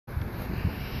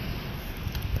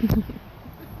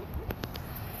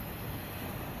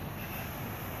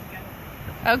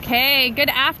Okay, good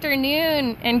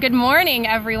afternoon and good morning,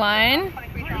 everyone.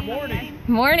 Good morning.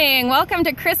 Morning. Welcome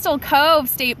to Crystal Cove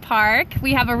State Park.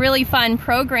 We have a really fun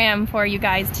program for you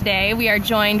guys today. We are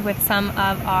joined with some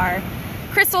of our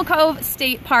Crystal Cove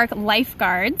State Park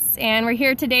lifeguards, and we're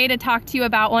here today to talk to you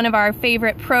about one of our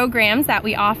favorite programs that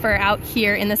we offer out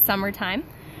here in the summertime,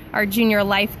 our Junior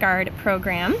Lifeguard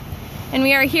program. And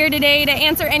we are here today to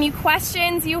answer any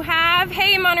questions you have.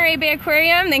 Hey, Monterey Bay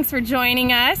Aquarium, thanks for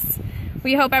joining us.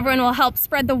 We hope everyone will help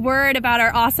spread the word about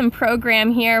our awesome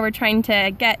program here. We're trying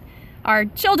to get our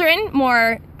children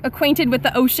more acquainted with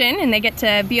the ocean, and they get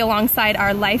to be alongside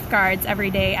our lifeguards every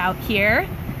day out here.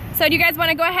 So do you guys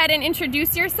want to go ahead and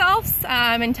introduce yourselves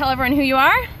and tell everyone who you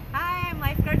are? Hi, I'm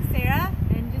Lifeguard Sarah,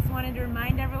 and just wanted to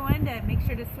remind everyone to make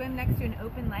sure to swim next to an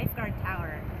open lifeguard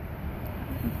tower.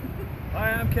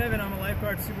 Hi, I'm Kevin. I'm a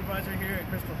lifeguard supervisor here at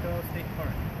Crystal Cove State Park.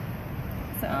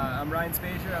 I'm Ryan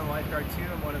Spazier. I'm a lifeguard too.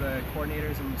 I'm one of the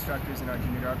coordinators and instructors in our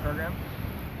junior guard program.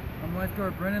 I'm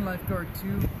lifeguard Brennan, lifeguard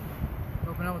 2,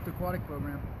 helping out with the aquatic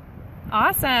program.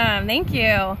 Awesome, thank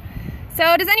you.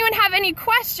 So does anyone have any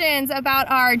questions about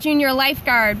our junior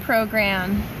lifeguard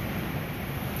program?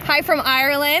 Hi from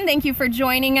Ireland, thank you for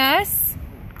joining us.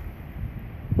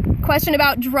 Question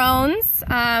about drones.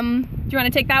 Do you want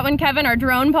to take that one, Kevin, our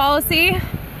drone policy?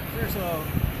 Sure, so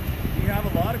we have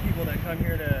a lot of people that come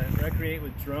here to recreate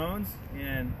with drones,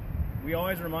 and we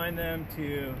always remind them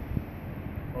to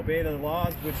obey the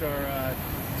laws, which are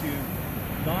to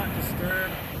not disturb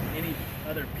any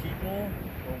other people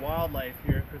or wildlife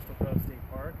here at Crystal Cove State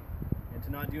Park, and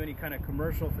to not do any kind of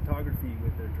commercial photography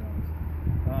with their drones.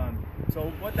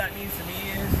 So what that means to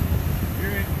me is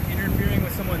you're interfering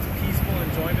with someone's peaceful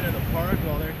enjoyment of the park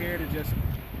while they're here to just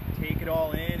take it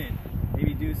all in and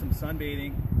maybe do some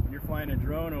sunbathing. When you're flying a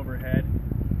drone overhead,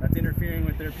 that's interfering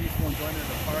with their peaceful enjoyment of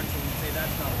the park, so we say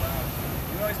that's not allowed.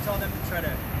 We always tell them to try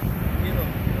to give a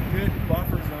good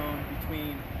buffer zone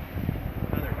between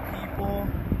other people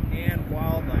and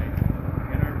wildlife.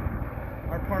 And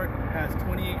our park has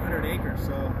 2,800 acres,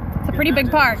 so it's a pretty big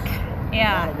park. A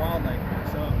Yeah. lot of wildlife here,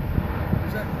 so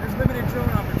there's limited drone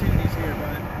opportunities here,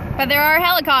 but there are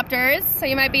helicopters, so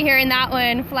you might be hearing that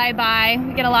one fly by.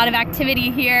 We get a lot of activity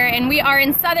here, and we are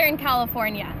in Southern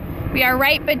California. We are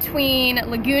right between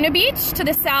Laguna Beach to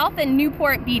the south and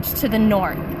Newport Beach to the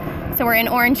north. So we're in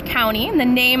Orange County, and the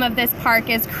name of this park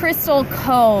is Crystal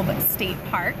Cove State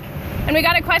Park. And we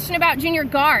got a question about junior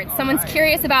guards. Someone's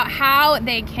curious about how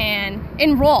they can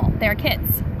enroll their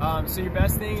kids. So your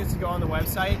best thing is to go on the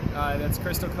website. That's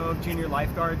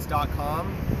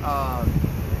crystalcovejuniorlifeguards.com.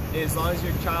 As long as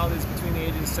your child is between the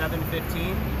ages of 7 and 15,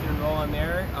 you can enroll on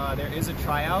there. There is a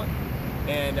tryout,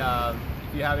 and if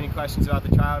you have any questions about the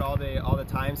tryout, all the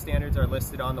time standards are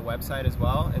listed on the website as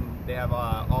well, and they have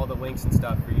all the links and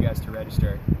stuff for you guys to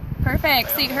register.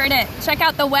 Perfect, so you heard it. Check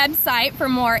out the website for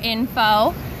more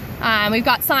info. We've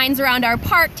got signs around our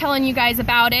park telling you guys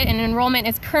about it, and enrollment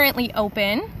is currently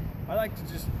open. I like to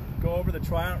just go over the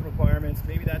tryout requirements.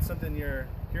 Maybe that's something you're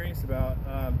curious about.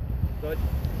 But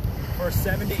for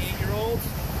 7 to 8-year-olds,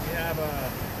 we have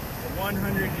a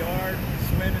 100-yard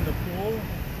swim in the pool.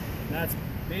 And that's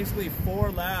basically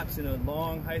 4 laps in a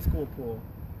long high school pool,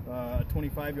 a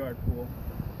 25-yard pool.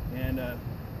 And the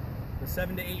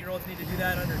 7 to 8-year-olds need to do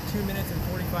that under 2 minutes and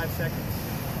 45 seconds.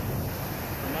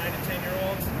 For 9 to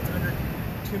 10-year-olds, it's under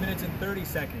 2 minutes and 30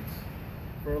 seconds.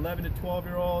 For 11 to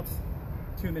 12-year-olds,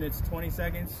 2 minutes 20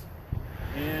 seconds.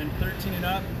 And 13 and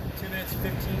up, 2 minutes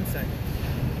 15 seconds.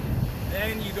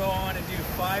 Then you go on and do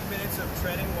 5 minutes of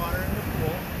treading water in the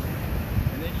pool,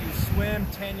 and then you swim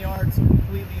 10 yards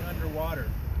completely underwater.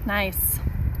 Nice.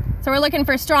 So we're looking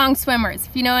for strong swimmers.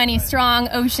 If you know any strong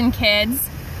ocean kids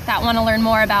that want to learn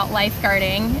more about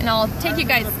lifeguarding, and I'll take you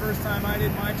guys. The first time I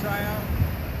did my tryout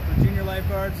for junior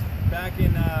lifeguards back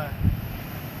in the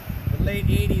late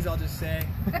 80s, I'll just say.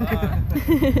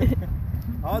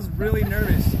 I was really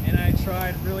nervous, and I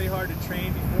tried really hard to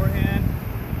train beforehand,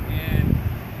 and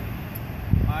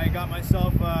I got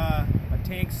myself a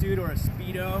tank suit or a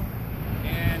Speedo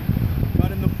and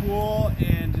got in the pool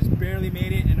and just barely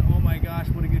made it, and oh my gosh,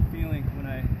 what a good feeling when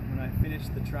I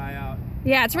finished the tryout.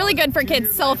 Yeah, it's really good for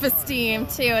kids' self-esteem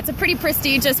too. It's a pretty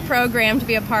prestigious program to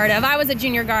be a part of. I was a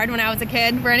junior guard when I was a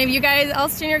kid. Were any of you guys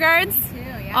else junior guards? Me too,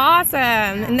 yeah. Awesome.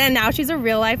 And then now she's a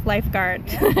real life lifeguard.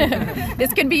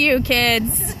 This could be you,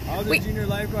 kids. I was a junior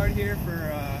lifeguard here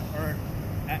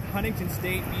at Huntington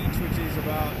State Beach, which is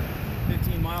about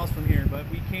 15 miles from here, but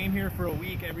we came here for a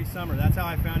week every summer. That's how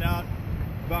I found out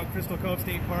about Crystal Cove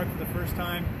State Park for the first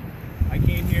time. I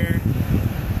came here,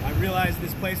 I realized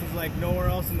this place was like nowhere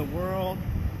else in the world.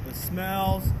 the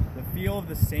smells, the feel of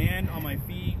the sand on my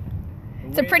feet.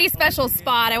 It's a pretty special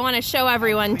spot. I want to show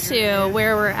everyone too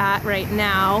where we're at right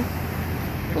now.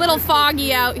 A little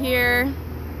foggy out here,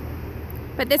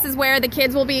 but this is where the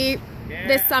kids will be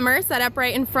this summer, set up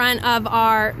right in front of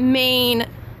our main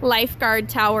lifeguard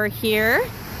tower here.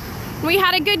 We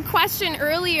had a good question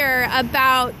earlier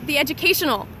about the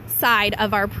educational side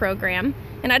of our program.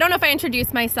 And I don't know if I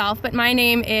introduced myself, but my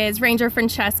name is Ranger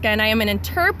Francesca and I am an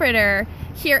interpreter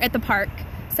here at the park.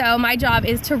 So my job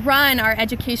is to run our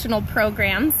educational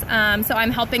programs. So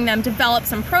I'm helping them develop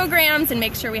some programs and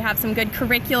make sure we have some good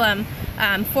curriculum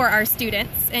for our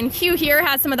students. And Hugh here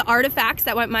has some of the artifacts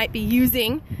that we might be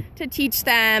using to teach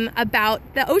them about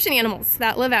the ocean animals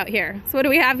that live out here. So what do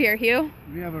we have here, Hugh?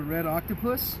 We have a red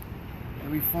octopus that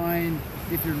we find,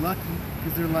 if you're lucky,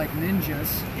 because they're like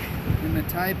ninjas in the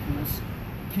tide pools,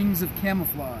 kings of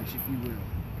camouflage, if you will.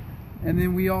 And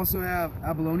then we also have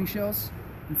abalone shells.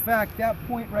 In fact, that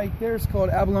point right there is called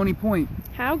Abalone Point.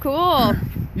 How cool.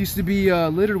 Used to be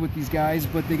littered with these guys,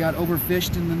 but they got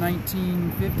overfished in the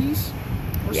 1950s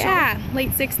or yeah, so.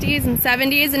 Late 60s and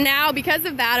 70s. And now, because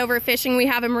of that overfishing, we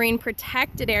have a marine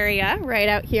protected area right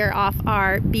out here off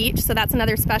our beach. So that's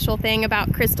another special thing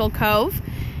about Crystal Cove.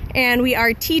 And we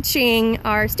are teaching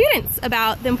our students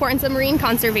about the importance of marine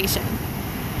conservation.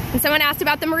 And someone asked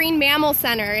about the Marine Mammal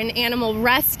Center and animal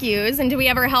rescues, and do we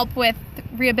ever help with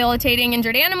rehabilitating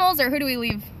injured animals, or who do we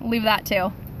leave that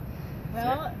to?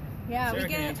 Well, yeah, Sarah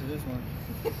can answer this one.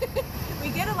 we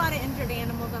get a lot of injured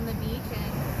animals on the beach,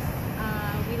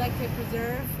 and we like to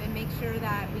preserve and make sure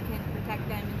that we can protect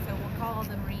them, and so we'll call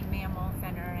the Marine Mammal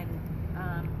Center and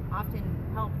often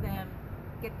help them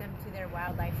get them to their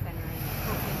wildlife center and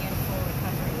hopefully get full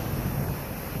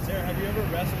recovery. Sarah, have you ever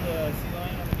wrestled a sea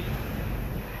lion on the beach?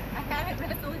 I haven't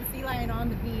wrestled a sea lion on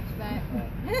the beach, but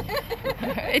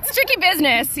it's tricky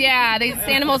business. Yeah, these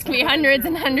animals can be hundreds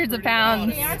and hundreds of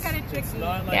pounds. They are kind of tricky. It's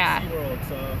not like SeaWorld,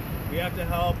 so we have to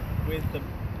help with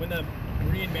when the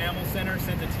Marine Mammal Center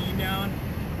sends a team down.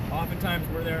 Oftentimes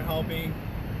we're there helping,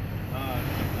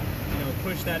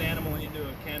 push that animal into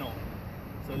a kennel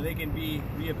so they can be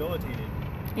rehabilitated.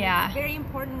 Yeah. It's very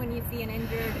important when you see an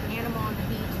injured animal on the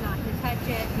beach not to touch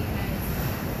it,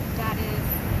 because that is,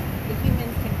 the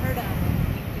humans can hurt them,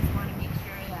 and you just want to make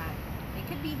sure that they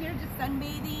could be here just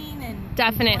sunbathing and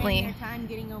definitely enjoying their time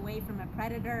getting away from a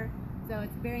predator. So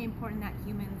it's very important that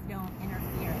humans don't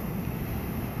interfere.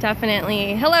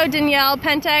 Definitely. Hello, Danielle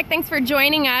Pentek. Thanks for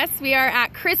joining us. We are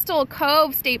at Crystal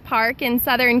Cove State Park in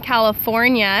Southern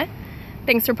California.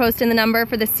 Thanks for posting the number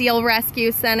for the Seal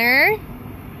Rescue Center.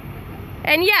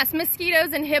 And yes,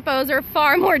 mosquitoes and hippos are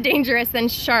far more dangerous than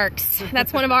sharks.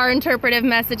 That's one of our interpretive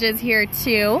messages here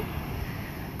too.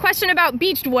 Question about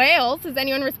beached whales. Has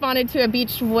anyone responded to a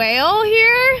beached whale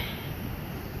here?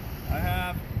 I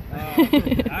have.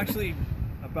 Actually,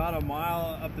 about a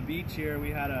mile up the beach here,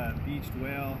 we had a beached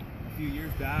whale a few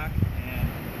years back, and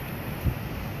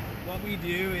what we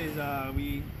do is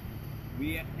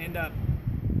we end up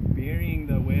burying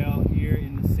the whale here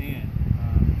in the sand.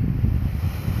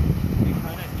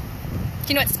 Do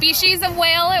you know what species of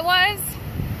whale it was?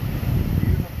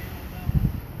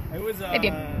 It was I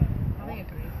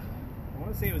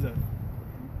want to say it was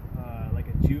like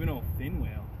a juvenile fin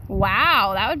whale.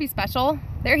 Wow, that would be special.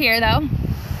 They're here though.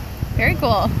 Very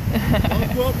cool.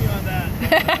 Don't quote me on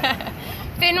that.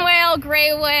 Fin whale,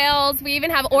 gray whales. We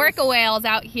even have orca whales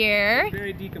out here.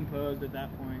 Very decomposed at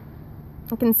that point.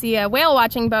 You can see a whale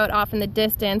watching boat off in the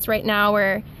distance. Right now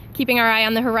we're keeping our eye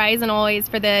on the horizon always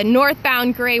for the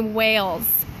northbound gray whales.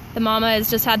 The mama has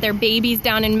just had their babies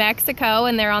down in Mexico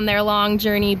and they're on their long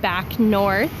journey back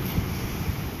north.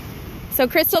 So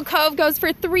Crystal Cove goes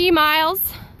for 3 miles.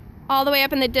 All the way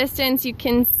up in the distance you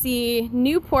can see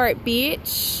Newport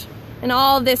Beach, and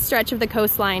all this stretch of the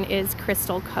coastline is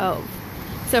Crystal Cove.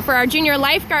 So for our junior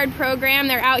lifeguard program,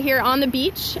 they're out here on the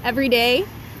beach every day.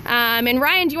 And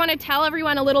Ryan, do you want to tell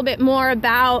everyone a little bit more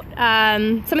about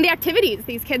some of the activities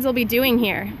these kids will be doing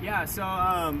here? Yeah, so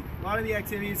a lot of the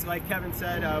activities, like Kevin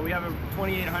said, we have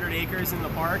 2,800 acres in the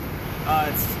park.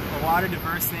 It's a lot of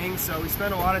diverse things, so we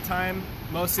spend a lot of time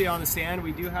mostly on the sand.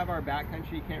 We do have our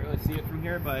backcountry, you can't really see it from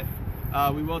here, but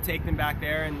we will take them back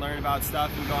there and learn about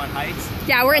stuff and go on hikes.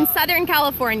 Yeah, we're in Southern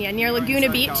California, near Laguna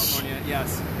Beach. California,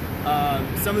 yes.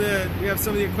 We have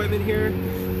some of the equipment here.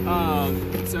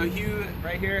 So Hugh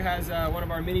right here has one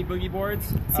of our mini boogie boards.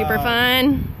 Super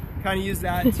fun. Kind of use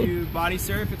that to body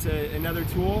surf. It's another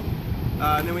tool.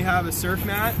 And then we have a surf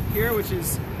mat here, which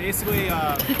is basically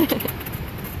an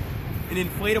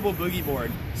inflatable boogie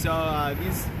board. So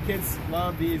these kids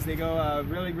love these. They go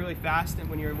really, really fast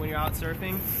when you're out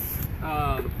surfing.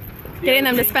 Getting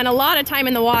them to spend a lot of time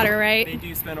in the water, right? They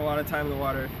do spend a lot of time in the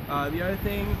water. The other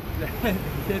thing that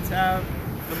kids have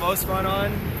the most fun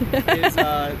on is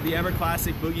the ever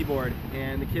classic boogie board,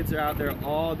 and the kids are out there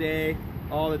all day,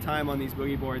 all the time on these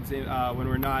boogie boards when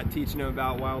we're not teaching them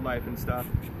about wildlife and stuff.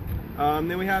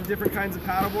 Then we have different kinds of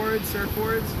paddle boards,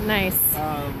 surfboards. Nice.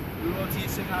 We will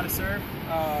teach them how to surf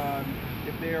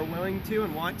if they are willing to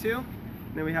and want to.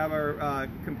 And then we have our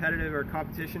competitive or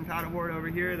competition paddleboard over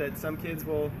here that some kids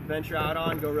will venture out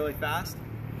on, go really fast.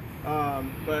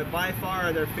 But by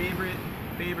far their favorite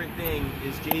thing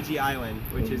is JG Island,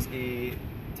 which is a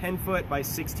 10-foot by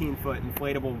 16-foot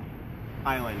inflatable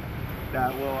island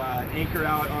that will anchor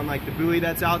out on like the buoy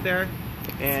that's out there,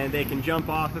 and they can jump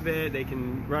off of it, they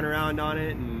can run around on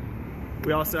it. And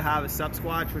we also have a sup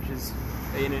squatch, which is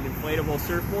an inflatable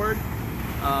surfboard.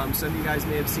 Some of you guys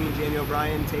may have seen Jamie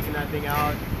O'Brien taking that thing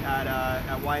out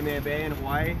at Waimea Bay in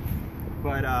Hawaii,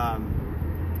 but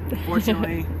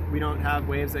fortunately we don't have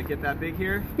waves that get that big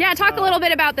here. Yeah, talk a little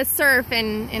bit about the surf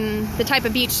and the type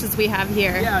of beaches we have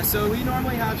here. Yeah, so we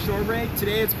normally have shore break.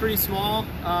 Today it's pretty small.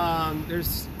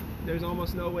 There's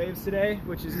almost no waves today,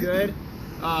 which is good.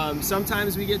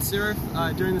 Sometimes we get surf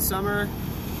during the summer.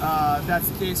 If that's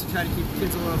the case, we try to keep the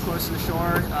kids a little closer to the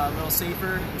shore, a little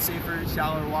safer,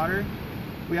 shallower water.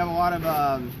 We have a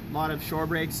lot of shore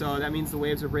breaks, so that means the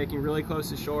waves are breaking really close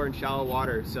to shore in shallow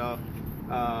water. So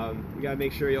you gotta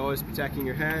make sure you're always protecting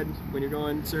your head when you're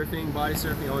going surfing, body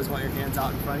surfing. You always want your hands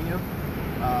out in front of you.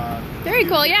 Very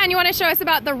cool. Yeah, and you want to show us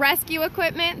about the rescue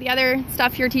equipment, the other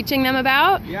stuff you're teaching them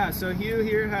about? Yeah, so Hugh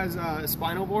here has a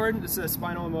spinal board. This is a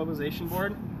spinal immobilization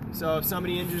board. So if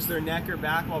somebody injures their neck or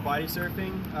back while body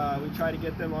surfing, we try to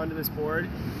get them onto this board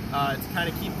to kind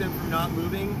of keep them from not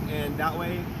moving, and that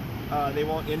way they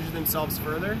won't injure themselves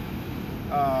further.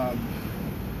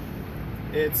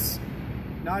 It's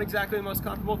not exactly the most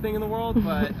comfortable thing in the world,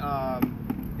 but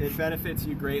it benefits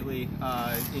you greatly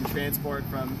in transport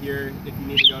from here if you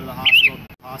need to go to the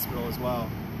hospital as well.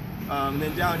 And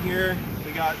then down here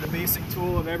we got the basic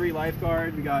tool of every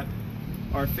lifeguard. We got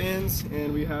our fins,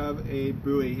 and we have a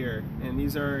buoy here, and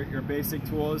these are your basic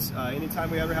tools. Anytime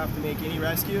we ever have to make any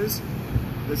rescues,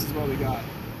 this is what we got.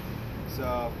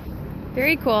 So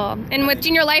very cool. And with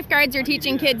junior lifeguards, you're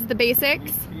teaching kids the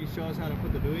basics. Can you show us how to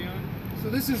put the buoy on? So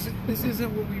this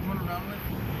isn't what we run around with.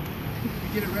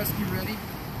 We get it rescue ready,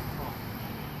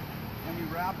 and we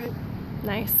wrap it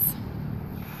Nice.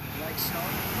 like so.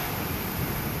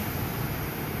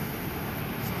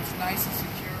 So it's nice and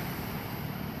secure,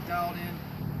 dialed in.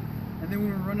 And then when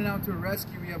we're running out to a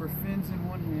rescue, we have our fins in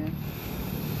one hand,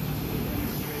 and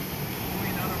straight, buoy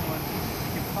in another one.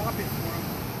 You can pop it for them.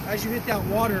 As you hit that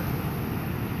water,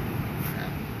 here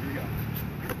we go.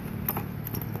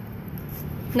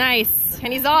 Nice.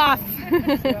 And he's off.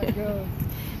 There it goes.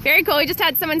 Very cool. We just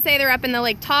had someone say they're up in the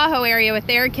Lake Tahoe area with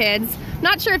their kids.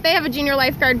 Not sure if they have a junior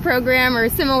lifeguard program or a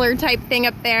similar type thing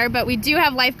up there, but we do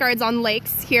have lifeguards on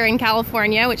lakes here in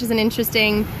California, which is an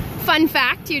interesting fun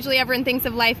fact. Usually everyone thinks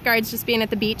of lifeguards just being at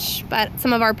the beach, but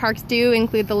some of our parks do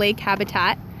include the lake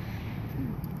habitat.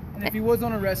 And if he was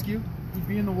on a rescue, he'd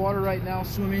be in the water right now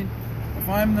swimming. If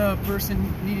I'm the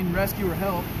person needing rescue or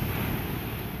help,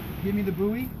 give me the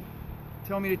buoy,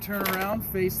 tell me to turn around,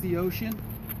 face the ocean,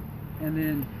 and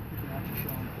then you can actually show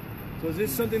them. So is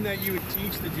this something that you would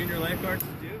teach the junior lifeguards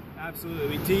to do?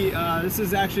 absolutely. This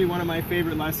is actually one of my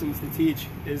favorite lessons to teach,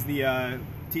 is the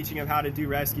teaching of how to do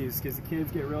rescues, because the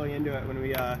kids get really into it when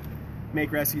we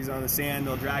make rescues on the sand.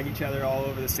 They'll drag each other all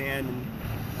over the sand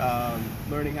and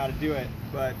learning how to do it.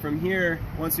 But from here,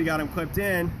 once we got them clipped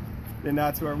in, then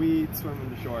that's where we swim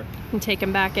them to shore. And take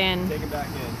them back in. Take them back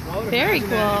in. Well, I would Very imagine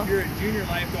that cool. if you're a junior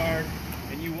lifeguard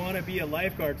and you want to be a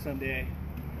lifeguard someday,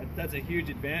 that's a huge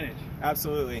advantage.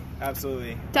 Absolutely,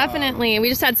 absolutely. Definitely. We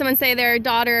just had someone say their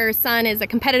daughter or son is a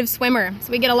competitive swimmer.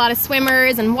 So we get a lot of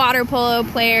swimmers and water polo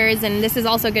players, and this is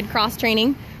also good cross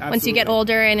training once you get Absolutely.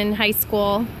 older and in high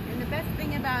school. And the best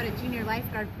thing about a junior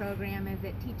lifeguard program is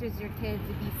it teaches your kids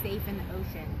to be safe in the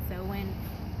ocean. So when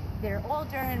they're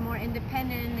older and more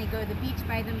independent and they go to the beach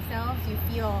by themselves, you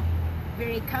feel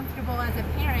very comfortable as a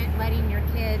parent letting your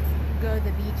kids go to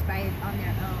the beach on their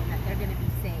own, that they're going to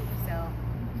be safe. So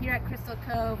here at Crystal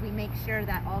Cove, we make sure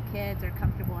that all kids are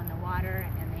comfortable in the water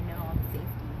and they know all the safety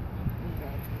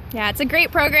needed. Yeah, it's a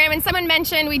great program. And someone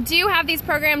mentioned we do have these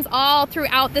programs all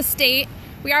throughout the state.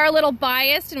 We are a little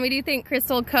biased, and we do think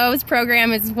Crystal Cove's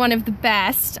program is one of the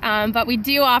best, but we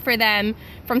do offer them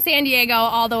from San Diego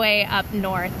all the way up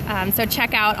north. So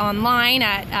check out online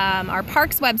at our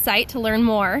parks website to learn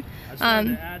more. I just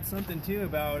wanted to add something too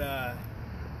about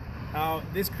how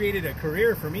this created a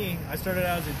career for me. I started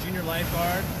out as a junior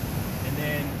lifeguard and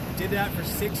then did that for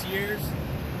 6 years,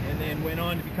 and then went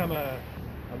on to become a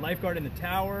lifeguard in the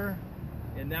tower,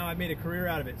 and now I've made a career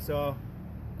out of it. So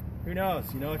who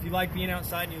knows? You know, if you like being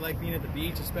outside and you like being at the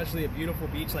beach, especially a beautiful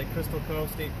beach like Crystal Cove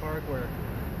State Park, where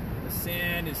the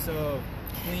sand is so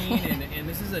clean and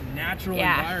this is a natural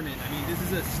environment. I mean, this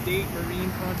is a state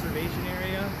marine conservation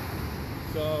area,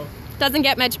 so doesn't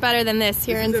get much better than this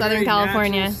here in Southern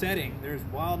California. Natural setting. There's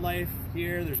wildlife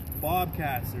here. There's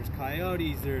bobcats. There's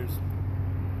coyotes. There's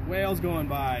whales going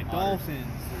by. Dolphins.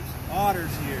 There's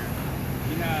otters here.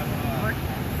 We have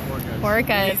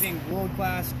orcas. Amazing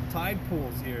world-class tide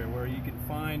pools here, where you can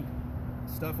find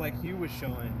stuff like Hugh was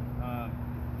showing.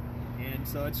 And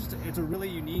so it's a really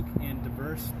unique and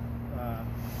diverse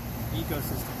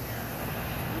ecosystem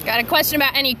here. Got a question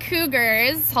about any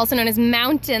cougars, also known as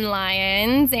mountain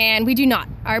lions, and we do not.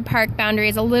 Our park boundary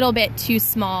is a little bit too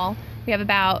small. We have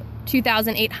about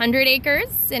 2,800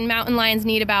 acres, and mountain lions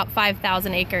need about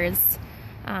 5,000 acres.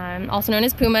 Also known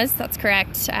as pumas, that's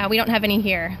correct. We don't have any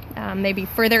here. Maybe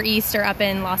further east or up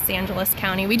in Los Angeles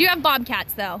County. We do have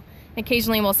bobcats though.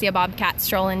 Occasionally we'll see a bobcat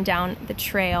strolling down the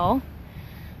trail.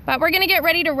 But we're gonna get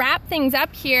ready to wrap things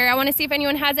up here. I wanna see if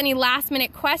anyone has any last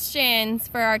minute questions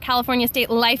for our California State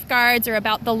lifeguards or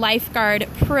about the lifeguard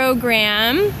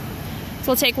program. So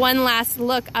we'll take one last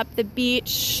look up the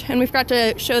beach, and we forgot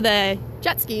to show the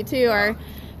jet ski too. Our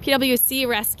PWC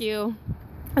rescue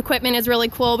equipment is really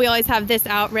cool. We always have this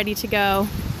out ready to go.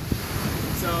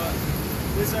 So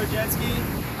this is our jet ski.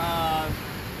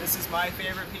 This is my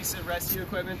favorite piece of rescue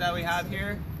equipment that we have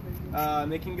here.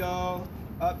 It can go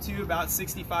up to about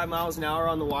 65 miles an hour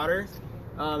on the water.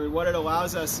 And what it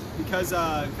allows us, because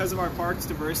of our park's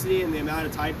diversity and the amount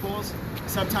of tide pools,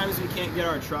 sometimes we can't get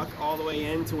our truck all the way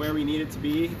in to where we need it to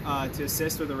be to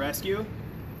assist with the rescue.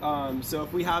 So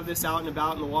if we have this out and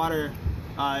about in the water,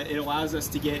 it allows us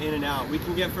to get in and out. We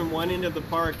can get from one end of the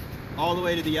park all the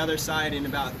way to the other side in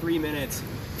about 3 minutes,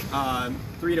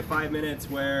 3 to 5 minutes,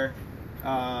 where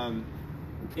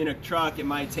in a truck it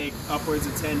might take upwards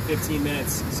of 10-15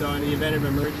 minutes. So in the event of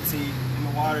emergency in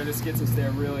the water, this gets us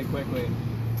there really quickly.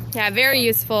 Yeah, very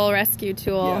useful rescue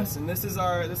tool. Yes, and this is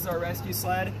our rescue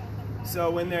sled. So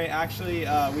when they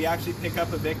we actually pick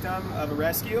up a victim of a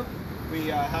rescue, we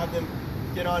have them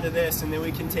get onto this, and then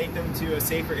we can take them to a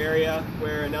safer area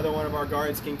where another one of our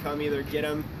guards can come either get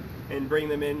them and bring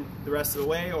them in the rest of the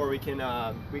way, or we can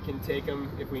take them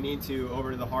if we need to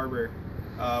over to the harbor,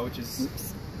 which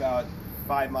is about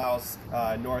 5 miles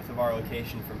north of our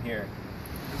location from here.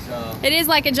 So it is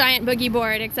like a giant boogie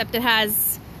board, except it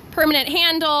has permanent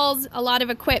handles, a lot of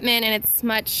equipment, and it's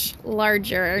much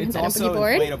larger than a boogie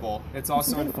board. Inflatable. It's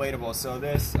also inflatable. So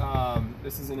this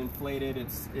isn't inflated.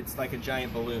 It's like a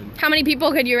giant balloon. How many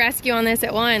people could you rescue on this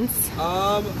at once?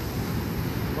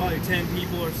 Probably 10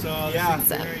 people or so. Yeah,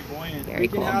 this is very buoyant. Very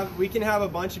cool. We can have a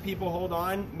bunch of people hold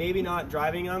on. Maybe not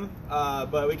driving them,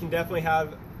 but we can definitely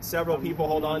have several people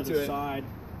hold on to it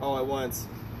all at once.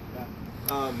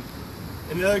 Yeah.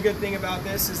 Another good thing about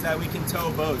this is that we can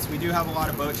tow boats. We do have a lot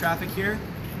of boat traffic here,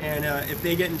 and if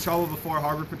they get in trouble before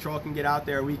Harbor Patrol can get out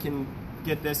there, we can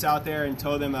get this out there and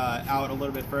tow them out a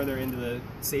little bit further into the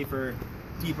safer,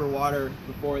 deeper water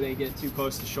before they get too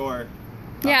close to shore.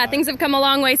 Yeah, things have come a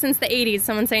long way since the 80s.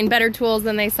 Someone's saying better tools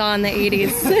than they saw in the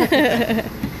 80s.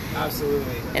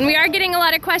 Absolutely. And we are getting a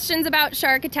lot of questions about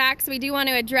shark attacks. We do want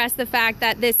to address the fact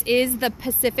that this is the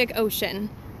Pacific Ocean.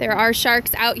 There are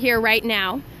sharks out here right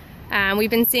now. We've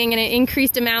been seeing an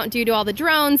increased amount due to all the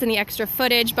drones and the extra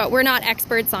footage, but we're not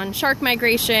experts on shark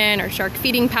migration or shark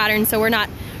feeding patterns, so we're not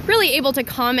really able to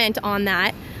comment on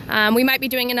that. We might be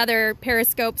doing another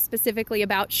Periscope specifically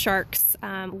about sharks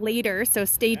later, so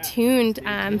stay tuned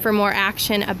for more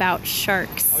action about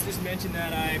sharks. I'll just mention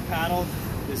that I paddled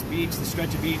this beach, the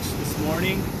stretch of beach this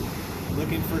morning,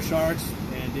 looking for sharks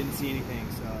and didn't see anything.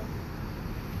 So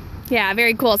yeah,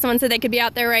 very cool. Someone said they could be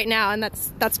out there right now, and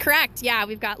that's correct. Yeah,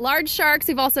 we've got large sharks.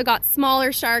 We've also got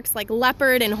smaller sharks like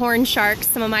leopard and horn sharks,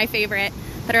 some of my favorite,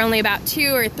 that are only about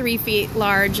 2 or 3 feet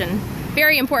large and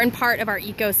very important part of our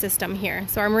ecosystem here.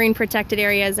 So our marine protected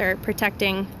areas are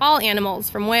protecting all animals,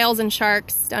 from whales and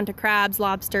sharks down to crabs,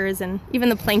 lobsters, and even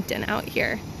the plankton out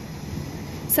here.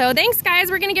 So thanks,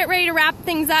 guys. We're gonna get ready to wrap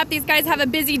things up. These guys have a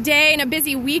busy day and a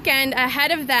busy weekend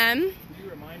ahead of them. Can you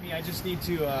remind me? I just need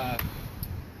to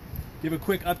give a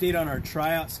quick update on our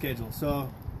tryout schedule.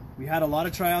 So we had a lot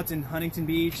of tryouts in Huntington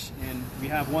Beach, and we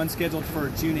have one scheduled for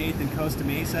June 8th in Costa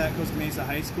Mesa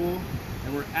High School,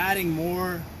 and we're adding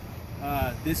more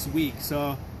this week.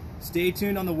 So stay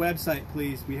tuned on the website,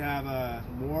 please. We have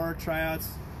more tryouts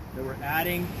that we're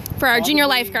adding for our junior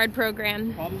lifeguard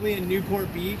program. Probably in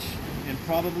Newport Beach and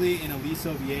probably in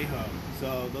Aliso Viejo.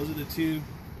 So those are the 2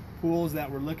 pools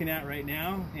that we're looking at right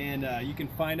now, and you can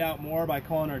find out more by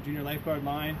calling our junior lifeguard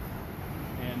line,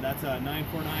 and that's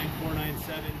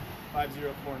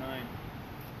 949-497-5049.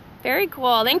 Very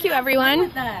cool. Thank you,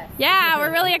 everyone. Yeah,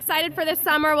 we're really excited for this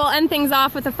summer. We'll end things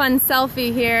off with a fun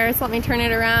selfie here. So let me turn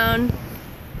it around.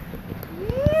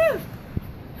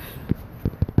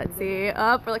 Let's see.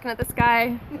 Up, we're looking at the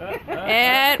sky.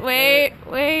 And wait.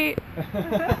 Wait for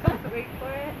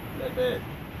it.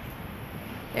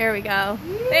 There we go.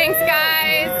 Thanks,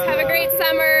 guys. Have a great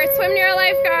summer. Swim near a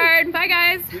lifeguard. Bye,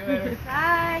 guys.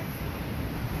 Bye.